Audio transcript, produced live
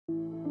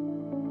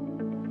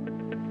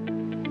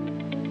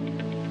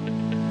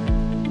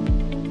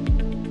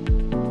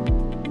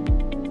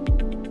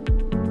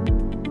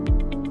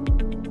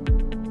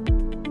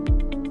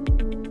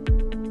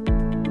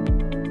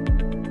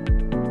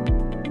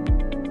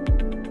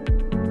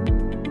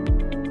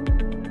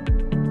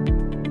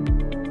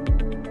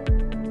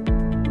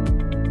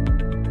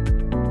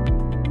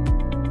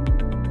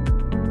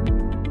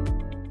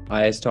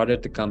I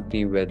started the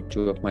company with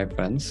two of my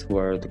friends who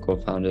are the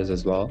co-founders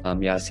as well,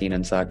 Yasin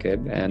and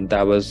Saqib, and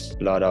that was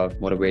a lot of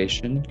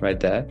motivation right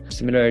there.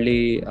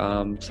 Similarly,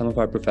 some of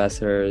our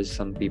professors,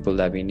 some people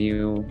that we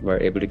knew were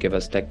able to give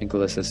us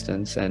technical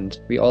assistance,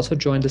 and we also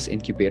joined this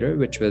incubator,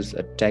 which was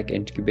a tech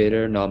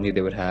incubator. Normally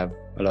they would have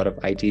a lot of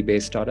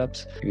IT-based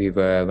startups. We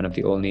were one of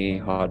the only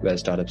hardware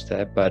startups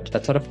there, but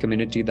that sort of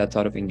community, that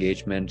sort of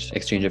engagement,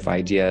 exchange of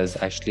ideas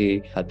actually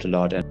helped a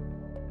lot.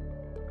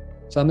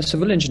 So I'm a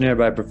civil engineer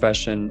by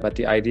profession, but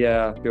the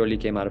idea purely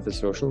came out of a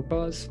social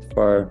cause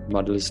for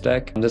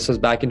ModulusTech. And this was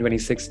back in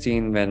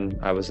 2016 when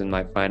I was in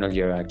my final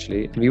year,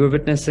 actually. We were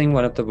witnessing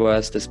one of the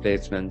worst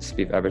displacements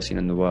we've ever seen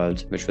in the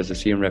world, which was the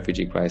Syrian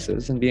refugee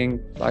crisis. And being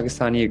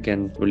Pakistani, you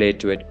can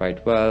relate to it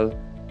quite well.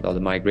 All the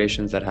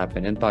migrations that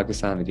happened in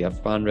Pakistan with the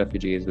Afghan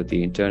refugees, with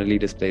the internally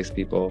displaced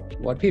people.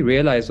 What we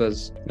realized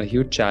was a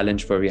huge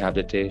challenge for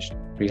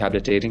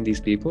rehabilitating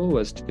these people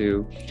was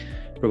to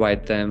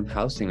provide them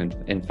housing,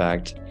 in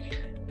fact.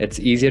 It's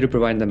easier to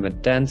provide them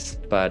with tents,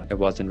 but it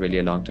wasn't really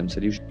a long-term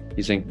solution.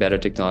 Using better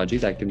technology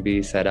that can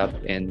be set up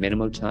in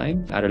minimal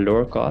time at a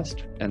lower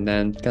cost. And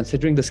then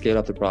considering the scale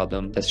of the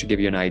problem, just to give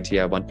you an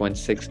idea,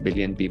 1.6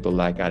 billion people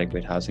lack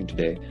adequate housing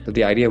today. So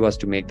the idea was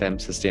to make them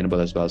sustainable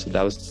as well. So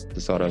that was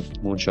the sort of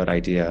moonshot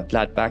idea.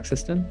 Flat pack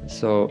system.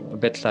 So a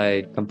bit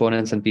like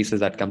components and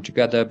pieces that come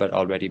together, but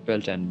already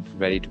built and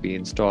ready to be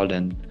installed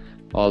and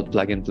all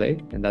plug and play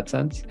in that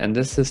sense. And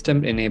this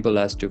system enabled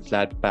us to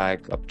flat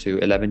pack up to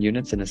 11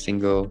 units in a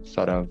single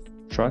sort of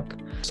truck.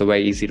 So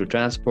very easy to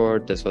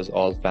transport. This was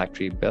all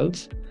factory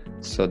built.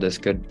 So this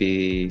could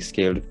be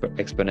scaled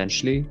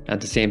exponentially.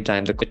 At the same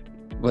time, it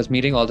was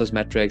meeting all those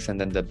metrics, and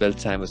then the build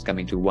time was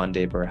coming to 1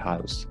 day per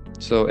house.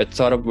 So it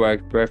sort of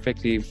worked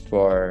perfectly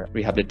for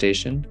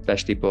rehabilitation,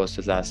 especially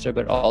post-disaster,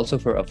 but also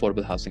for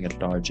affordable housing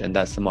at large. And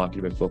that's the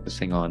market we're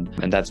focusing on.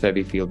 And that's where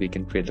we feel we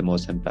can create the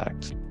most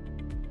impact.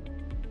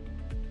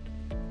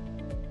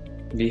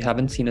 We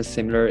haven't seen a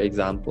similar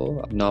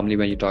example. Normally,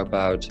 when you talk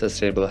about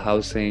sustainable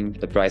housing,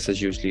 the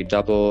prices usually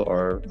double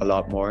or a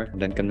lot more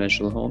than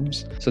conventional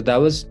homes. So that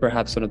was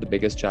perhaps one of the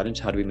biggest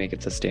challenges. How do we make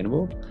it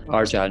sustainable?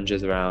 Our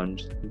challenges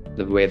around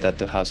the way that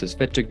the houses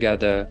fit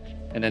together.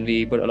 And then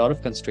we put a lot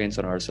of constraints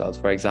on ourselves.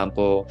 For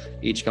example,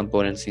 each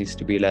component needs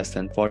to be less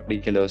than 40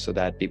 kilos so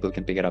that people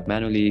can pick it up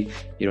manually.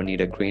 You don't need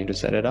a crane to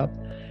set it up.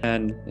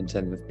 And in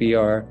terms of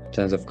PR, in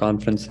terms of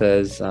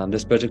conferences,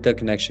 this particular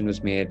connection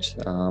was made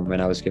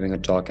when I was giving a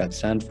talk at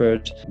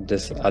Stanford.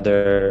 This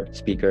other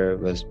speaker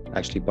was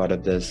actually part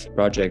of this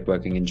project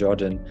working in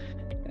Jordan.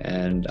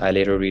 And I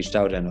later reached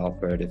out and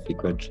offered if we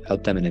could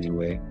help them in any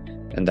way.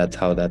 And that's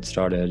how that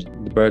started.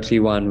 The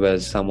Berkeley one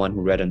was someone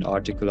who read an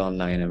article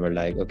online and were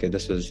like, okay,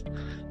 this was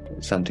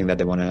something that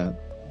they want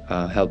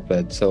to help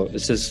with. So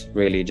it's just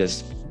really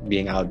just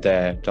being out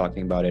there,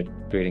 talking about it,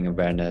 creating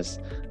awareness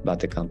about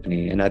the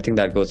company. And I think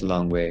that goes a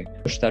long way.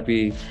 That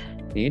we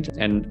need.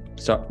 And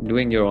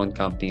doing your own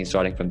company,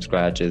 starting from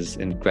scratch, is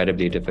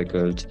incredibly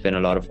difficult. It's been a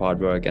lot of hard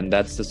work. And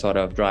that's the sort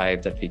of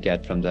drive that we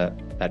get from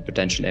that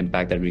potential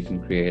impact that we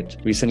can create.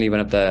 Recently, one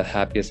of the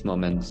happiest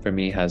moments for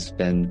me has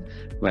been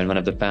when one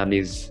of the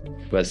families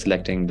was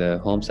selecting the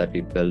homes that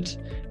we built,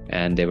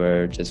 and they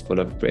were just full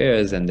of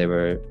prayers and they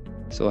were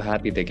so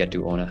happy they get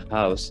to own a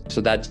house.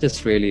 So that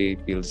just really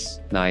feels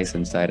nice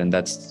inside. And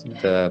that's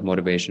the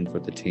motivation for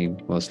the team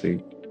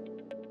mostly.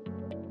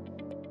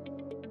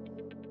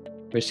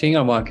 We're seeing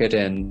our market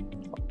in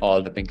all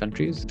developing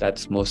countries.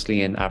 That's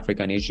mostly in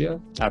Africa and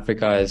Asia.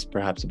 Africa is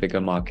perhaps a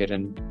bigger market,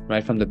 and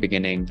right from the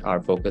beginning,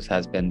 our focus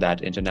has been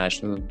that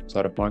international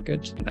sort of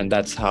market. And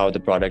that's how the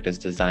product is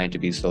designed to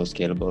be so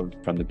scalable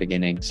from the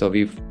beginning. So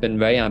we've been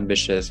very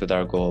ambitious with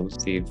our goals.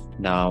 We've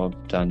now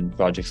done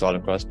projects all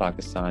across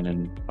Pakistan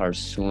and are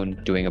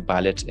soon doing a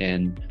pilot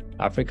in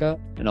Africa,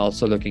 and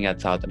also looking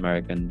at South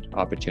American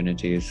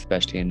opportunities,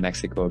 especially in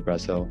Mexico,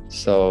 Brazil.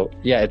 So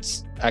yeah,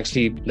 it's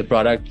actually the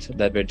product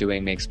that we're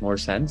doing makes more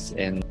sense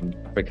in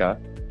Africa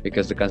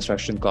because the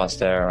construction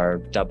costs there are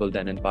double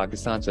than in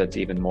Pakistan. So it's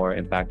even more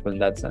impactful in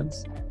that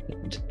sense,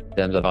 in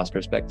terms of cost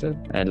perspective.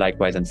 And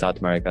likewise in South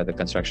America, the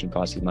construction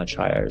cost is much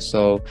higher.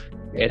 So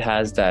it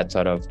has that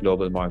sort of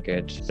global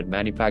market,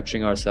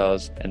 manufacturing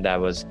ourselves. And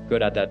that was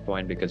good at that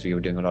point because we were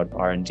doing a lot of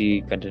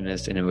R&D,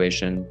 continuous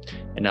innovation.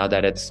 And now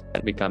that it's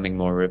becoming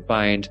more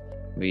refined,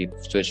 we've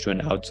switched to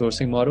an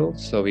outsourcing model.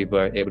 So we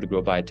were able to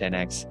grow by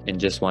 10x in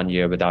just 1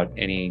 year without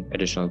any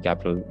additional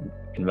capital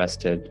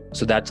invested.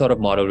 So that sort of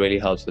model really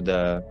helps with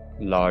the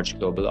large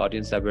global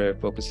audience that we're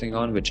focusing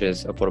on, which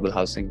is affordable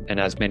housing.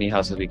 And as many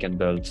houses we can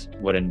build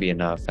wouldn't be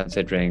enough,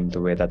 considering the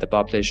way that the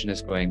population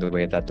is growing, the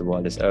way that the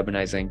world is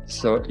urbanizing.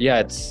 So yeah,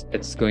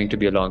 it's going to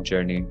be a long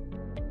journey.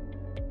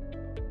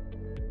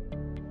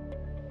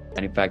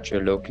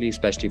 Manufacture locally,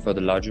 especially for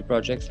the larger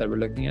projects that we're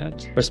looking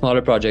at. For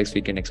smaller projects,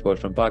 we can export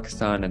from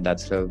Pakistan, and that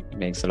still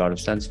makes a lot of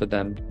sense for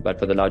them. But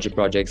for the larger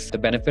projects, the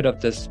benefit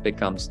of this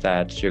becomes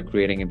that you're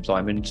creating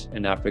employment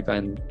in Africa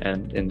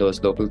and in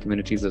those local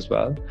communities as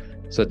well.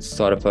 So it's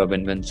sort of a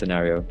win-win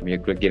scenario. You're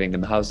giving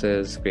them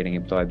houses,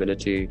 creating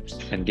employability,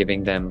 and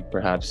giving them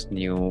perhaps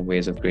new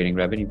ways of creating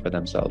revenue for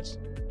themselves.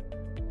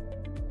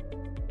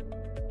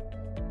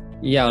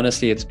 Yeah,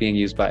 honestly, it's being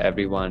used by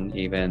everyone,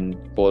 even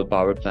coal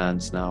power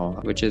plants now,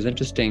 which is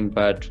interesting.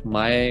 But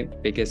my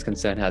biggest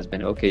concern has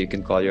been, okay, you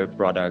can call your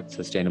product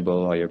sustainable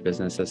or your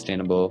business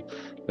sustainable,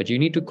 but you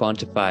need to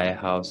quantify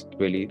how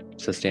really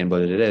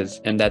sustainable it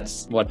is. And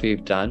that's what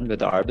we've done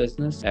with our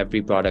business.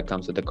 Every product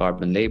comes with a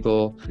carbon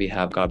label. We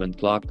have carbon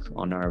clock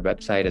on our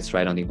website. It's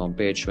right on the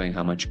homepage showing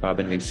how much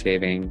carbon we're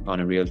saving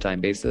on a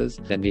real-time basis.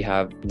 Then we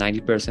have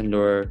 90%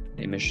 lower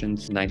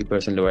emissions,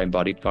 90% lower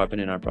embodied carbon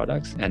in our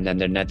products, and then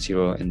they're net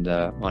zero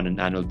on an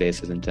annual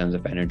basis in terms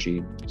of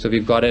energy. So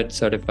we've got it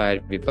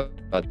certified. We've got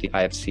the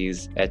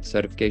IFC's EDGE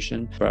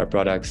certification for our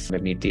products. We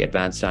meet the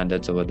advanced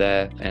standards over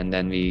there, and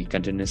then we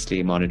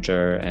continuously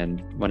monitor.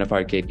 And one of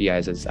our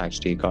KPIs is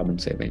actually carbon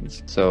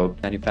savings. So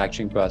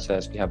manufacturing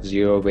process, we have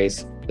zero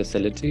waste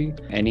facility.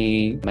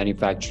 Any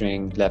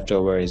manufacturing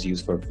leftover is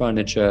used for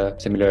furniture.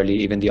 Similarly,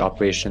 even the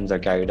operations are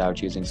carried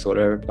out using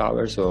solar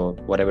power. So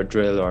whatever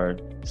drill or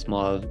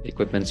small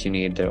equipments you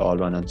need, they're all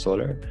run on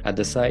solar at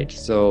the site.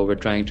 So we're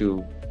trying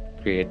to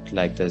create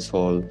like this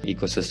whole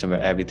ecosystem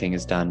where everything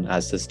is done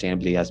as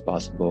sustainably as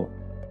possible.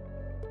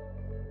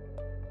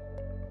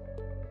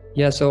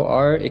 Yeah, so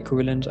our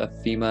equivalent of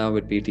FEMA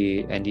would be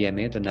the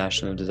NDMA, the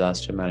National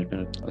Disaster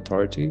Management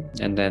Authority.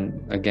 And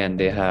then again,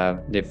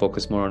 they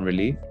focus more on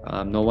relief.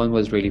 No one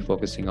was really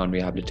focusing on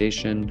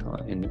rehabilitation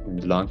in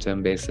the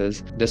long-term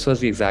basis. This was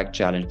the exact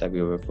challenge that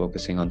we were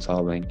focusing on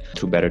solving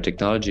through better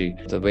technology.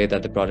 The way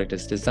that the product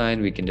is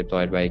designed, we can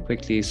deploy it very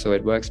quickly. So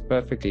it works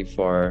perfectly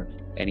for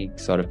any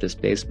sort of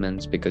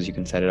displacements because you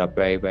can set it up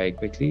very, very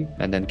quickly.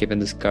 And then given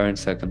this current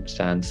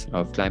circumstance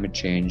of climate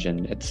change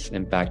and its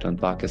impact on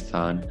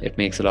Pakistan, it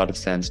makes a lot of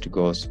sense to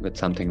go with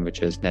something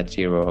which is net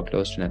zero or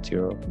close to net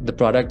zero. The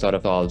product sort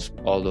of solves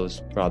all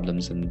those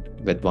problems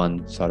with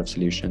one sort of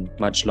solution.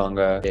 Much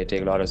longer, they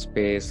take a lot of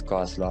space,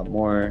 cost a lot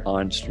more,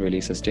 aren't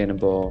really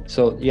sustainable.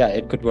 So yeah,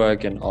 it could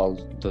work in all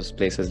those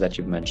places that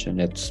you've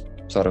mentioned. It's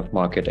sort of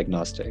market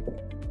agnostic.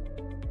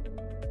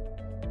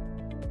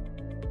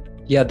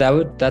 Yeah,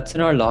 that's in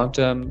our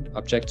long-term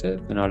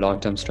objective, in our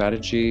long-term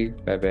strategy,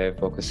 where we're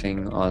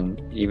focusing on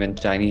even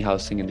tiny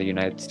housing in the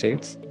United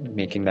States,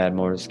 making that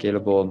more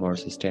scalable, more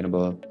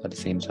sustainable at the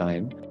same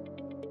time.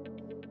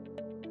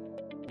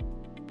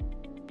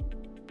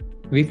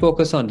 We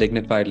focus on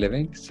dignified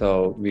living,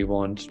 so we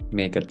won't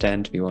make a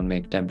tent, we won't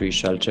make temporary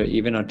shelter.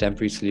 Even our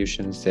temporary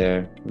solutions,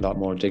 they're a lot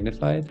more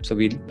dignified. So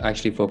we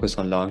actually focus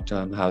on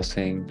long-term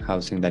housing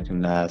that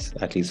can last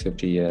at least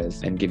 50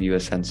 years and give you a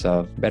sense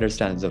of better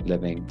standards of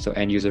living. So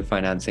end-user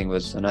financing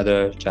was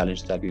another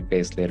challenge that we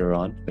faced later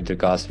on with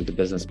regards to the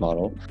business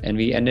model. And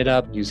we ended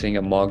up using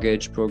a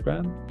mortgage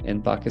program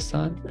in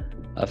Pakistan,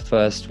 a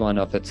first one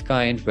of its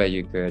kind where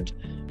you could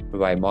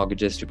provide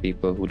mortgages to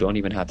people who don't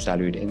even have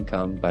salaried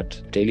income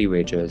but daily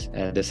wages.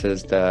 And this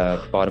is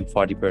the bottom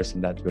 40%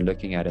 that we're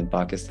looking at in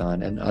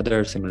Pakistan and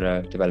other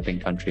similar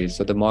developing countries.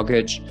 So the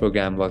mortgage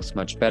program works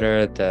much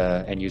better.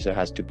 The end user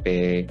has to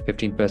pay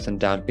 15%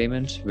 down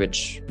payment,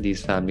 which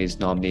these families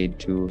normally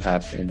do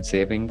have in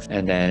savings,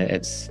 and then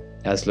it's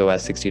as low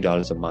as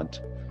 $60 a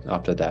month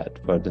after that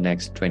for the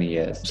next 20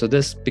 years. So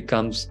this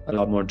becomes a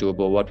lot more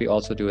doable. What we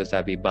also do is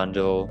that we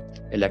bundle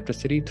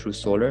electricity through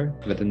solar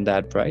within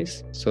that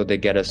price. So they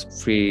get a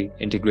free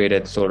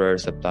integrated solar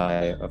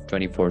supply of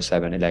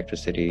 24/7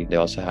 electricity. They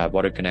also have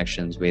water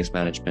connections, waste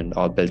management,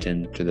 all built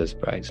into this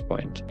price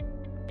point.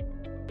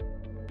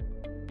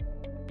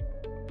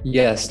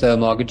 Yes, the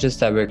mortgages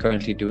that we're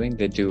currently doing,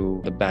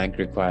 the bank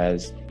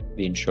requires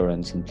the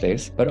insurance in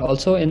place. But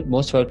also in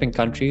most developing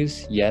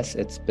countries, yes,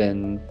 it's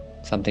been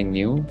something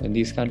new in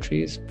these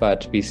countries,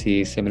 but we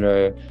see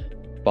similar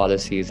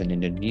policies in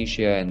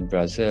Indonesia and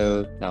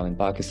Brazil, now in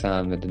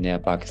Pakistan with the Naya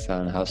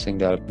Pakistan Housing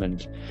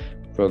Development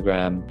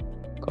Program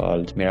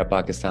called Mera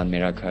Pakistan,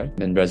 Mera Ghar.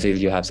 In Brazil,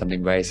 you have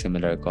something very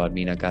similar called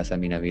Mina Casa,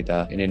 Mina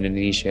Vida. In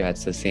Indonesia,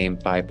 it's the same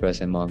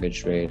 5%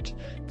 mortgage rate.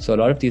 So a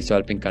lot of these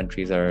developing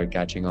countries are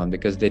catching on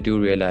because they do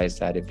realize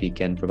that if we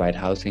can provide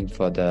housing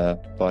for the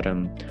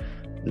bottom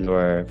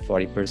lower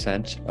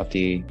 40% of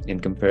the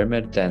income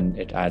pyramid, then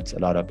it adds a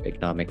lot of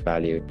economic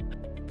value.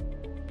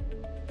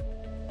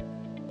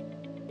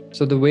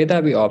 So the way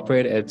that we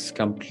operate, it's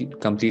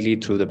completely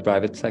through the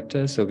private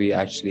sector. So we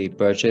actually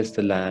purchase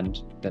the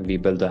land, then we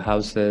build the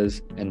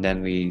houses, and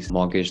then we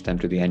mortgage them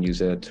to the end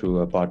user through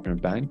a partner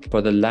bank. For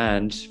the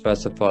land,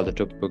 first of all, the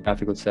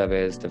topographical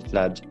surveys, the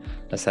flood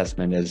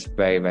assessment is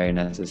very, very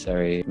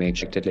necessary.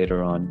 Make it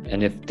later on.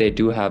 And if they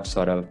do have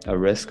sort of a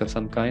risk of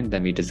some kind,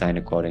 then we design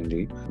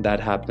accordingly. That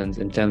happens.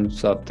 In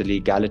terms of the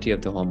legality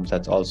of the homes,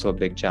 that's also a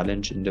big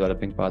challenge in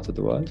developing parts of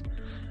the world,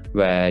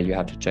 where you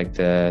have to check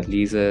the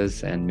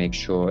leases and make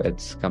sure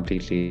it's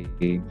completely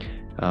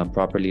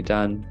properly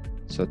done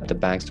so that the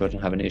banks don't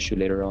have an issue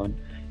later on,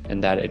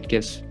 and that it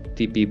gives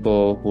the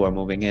people who are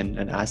moving in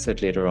an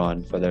asset later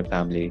on for their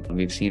family.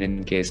 We've seen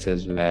in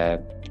cases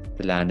where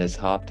the land is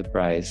half the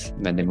price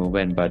when they move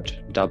in, but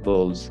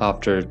doubles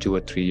after 2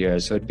 or 3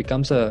 years. So it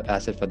becomes an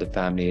asset for the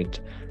family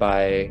to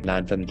buy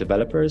land from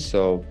developers.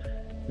 So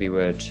we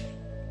would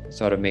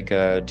sort of make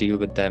a deal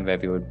with them where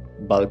we would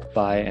bulk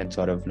buy and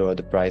sort of lower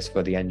the price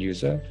for the end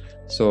user.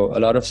 So a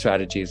lot of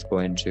strategies go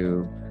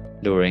into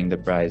lowering the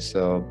price.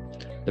 So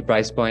the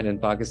price point in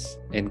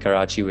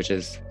Karachi, which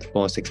is the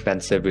most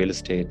expensive real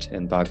estate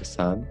in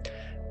Pakistan,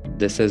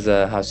 this is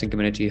a housing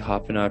community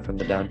half an hour from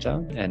the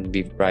downtown, and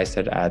we've priced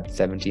it at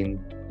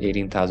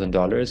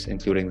 $18,000,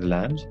 including the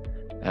land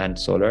and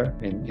solar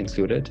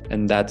included.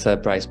 And that's a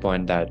price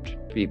point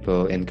that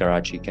people in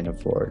Karachi can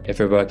afford. If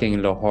you're working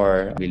in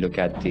Lahore, we look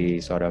at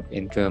the sort of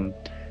income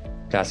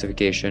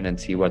classification and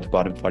see what the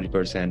bottom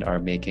 40% are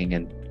making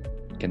and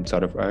can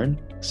sort of earn.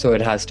 So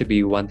it has to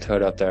be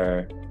 1/3 of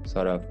their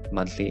sort of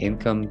monthly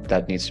income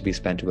that needs to be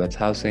spent towards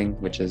housing,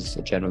 which is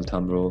a general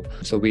thumb rule.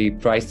 So we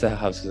price the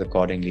houses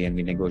accordingly, and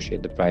we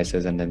negotiate the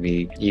prices, and then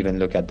we even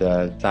look at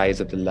the size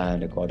of the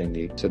land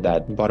accordingly, so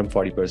that bottom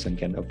 40%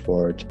 can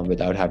afford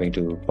without having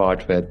to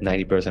part with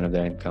 90% of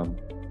their income.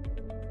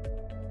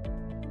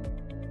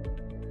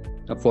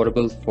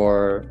 Affordable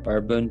for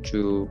urban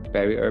to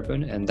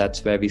peri-urban, and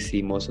that's where we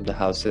see most of the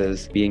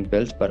houses being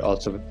built, but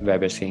also where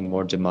we're seeing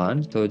more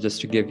demand. So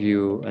just to give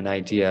you an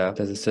idea,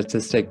 there's a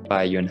statistic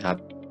by UNHAB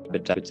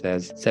which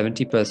says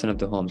 70% of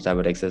the homes that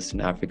would exist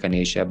in Africa and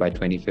Asia by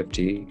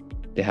 2050,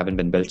 they haven't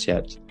been built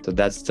yet. So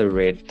that's the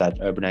rate that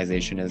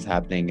urbanization is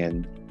happening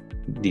in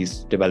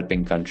these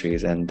developing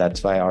countries, and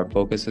that's why our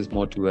focus is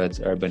more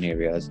towards urban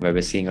areas where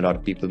we're seeing a lot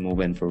of people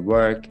move in for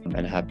work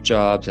and have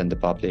jobs, and the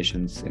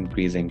population's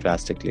increasing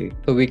drastically.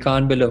 So we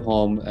can't build a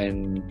home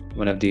in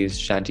one of these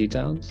shanty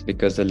towns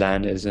because the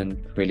land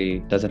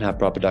doesn't have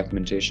proper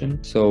documentation.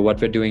 So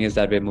what we're doing is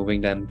that we're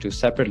moving them to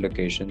separate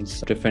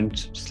locations,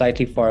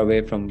 slightly far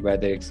away from where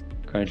they're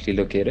currently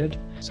located.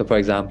 So for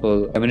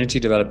example, community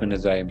development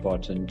is very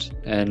important.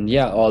 And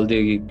yeah, all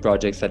the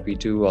projects that we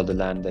do, all the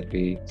land that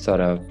we sort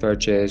of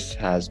purchase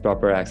has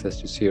proper access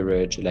to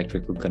sewerage,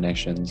 electrical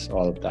connections,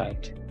 all of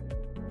that.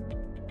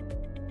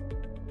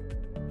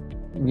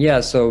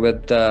 Yeah, so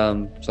with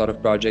sort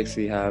of projects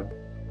we have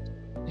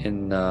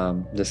in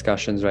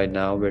discussions right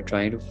now, we're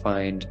trying to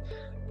find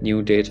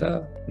new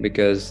data,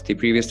 because the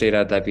previous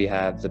data that we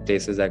have, the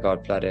places that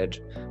got flooded,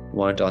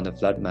 weren't on the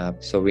flood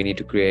map. So we need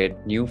to create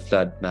new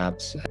flood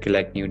maps,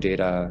 collect new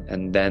data,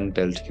 and then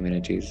build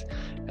communities.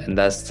 And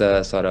that's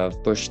the sort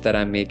of push that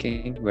I'm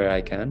making where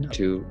I can,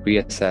 to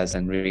reassess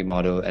and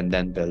remodel and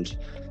then build.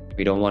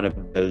 We don't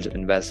want to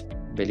invest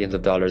billions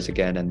of dollars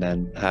again and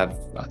then have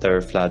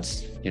other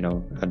floods,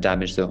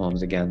 damage the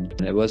homes again.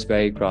 And it was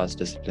very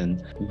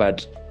cross-discipline,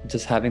 but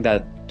just having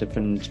that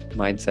different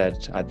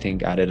mindset, I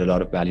think, added a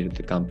lot of value to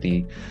the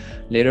company.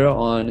 Later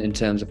on, in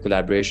terms of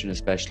collaboration,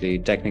 especially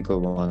technical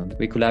one,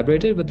 we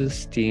collaborated with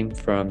this team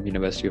from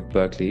University of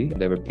Berkeley.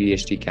 They were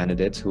PhD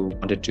candidates who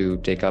wanted to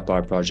take up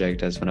our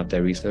project as one of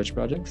their research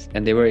projects.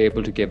 And they were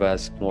able to give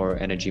us more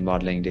energy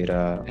modeling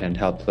data and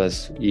help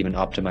us even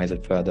optimize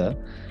it further.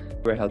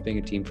 We're helping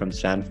a team from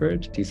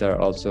Stanford. These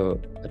are also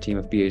a team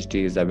of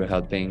PhDs that were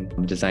helping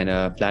design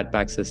a flat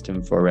pack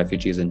system for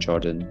refugees in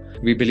Jordan.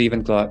 We believe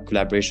in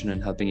collaboration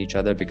and helping each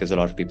other because a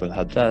lot of people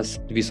helped us.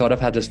 We sort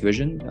of had this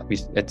vision.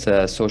 It's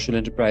a social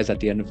enterprise at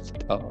the end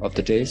of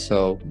the day,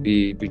 so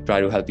we try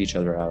to help each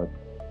other out.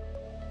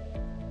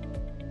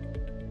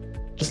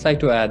 Just like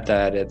to add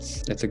that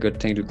it's a good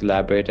thing to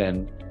collaborate,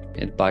 and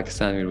in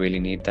Pakistan we really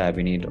need that.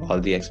 We need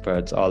all the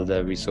experts, all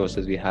the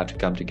resources we have to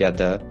come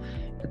together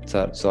and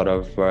sort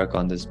of work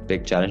on this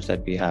big challenge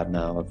that we have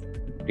now of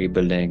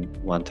rebuilding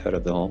 1/3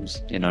 of the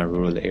homes in our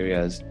rural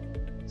areas.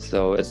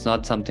 So it's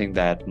not something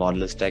that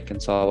ModulusTech can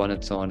solve on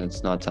its own.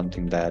 It's not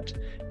something that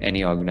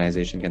any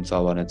organization can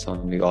solve on its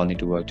own. We all need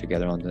to work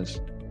together on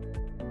this.